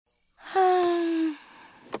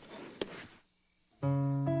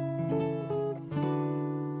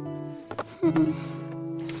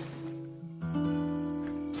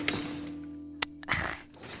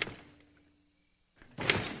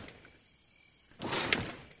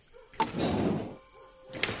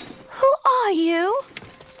are you?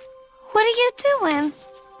 What are you doing?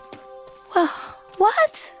 Well,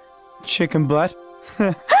 what? Chicken butt.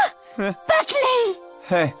 Buckley!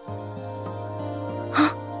 Hey.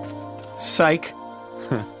 Psych.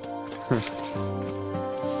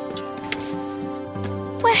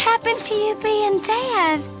 What happened to you being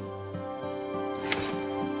dead?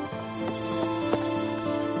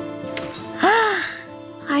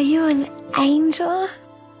 Are you an angel?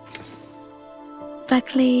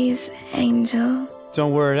 Buckley's angel.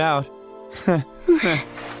 Don't wear it out.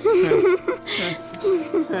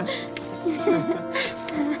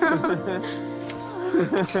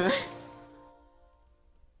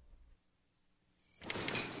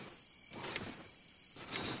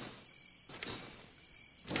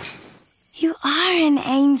 You are an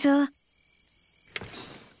angel.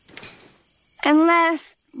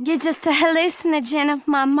 Unless you're just a hallucinogen of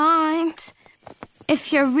my mind.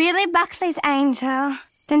 If you're really Buckley's angel,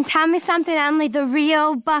 then tell me something only the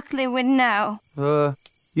real Buckley would know.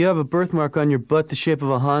 You have a birthmark on your butt the shape of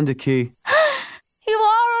a Honda key. You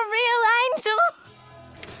are a real angel.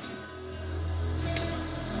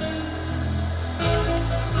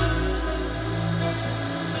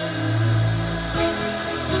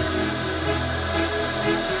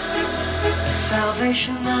 The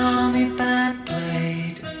Salvation Army band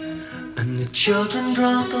played, and the children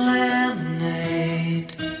drank the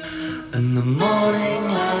lemonade, and the morning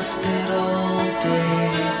lasted all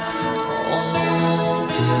day, all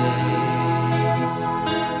day.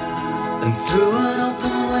 And through an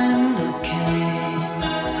open window came,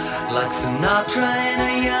 like Sinatra in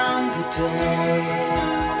a younger day,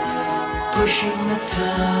 pushing the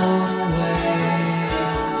town away.